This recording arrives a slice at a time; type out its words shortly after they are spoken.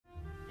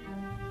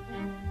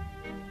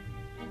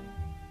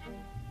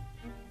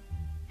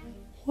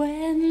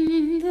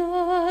When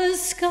the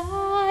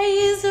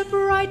sky's a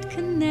bright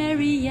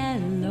canary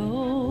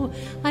yellow,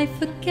 I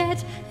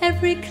forget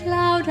every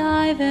cloud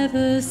I've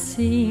ever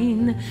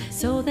seen.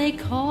 So they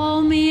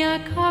call me a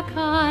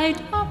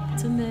cockeyed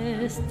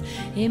optimist,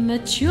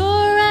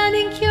 immature and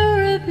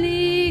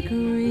incurably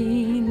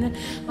green.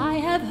 I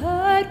have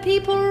heard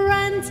people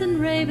rant and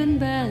rave and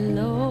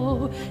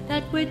bellow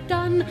that we're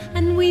done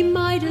and we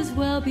might as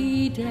well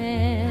be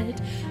dead.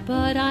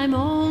 But I'm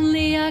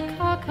only a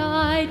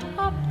cockeyed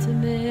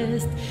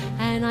optimist,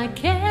 and I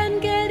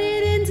can't get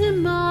it into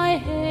my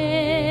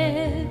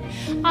head.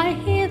 I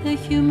hear the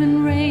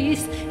human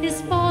race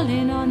is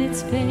falling on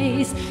its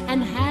face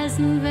and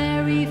hasn't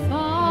very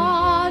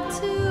far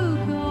to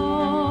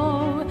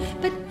go.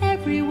 But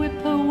every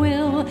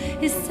whippoorwill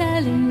is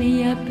selling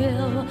me a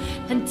bill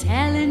and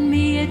telling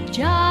me it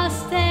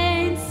just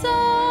ain't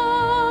so.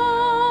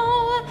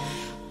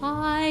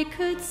 I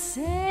could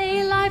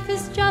say life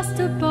is just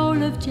a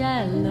bowl of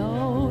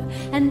jello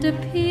and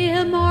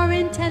appear more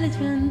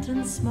intelligent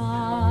and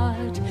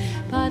smart,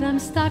 but I'm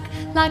stuck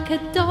like a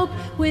dope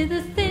with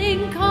a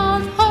thing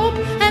called hope,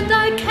 and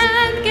I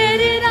can't get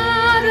it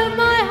out of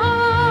my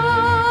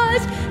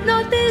heart.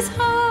 Not this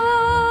heart.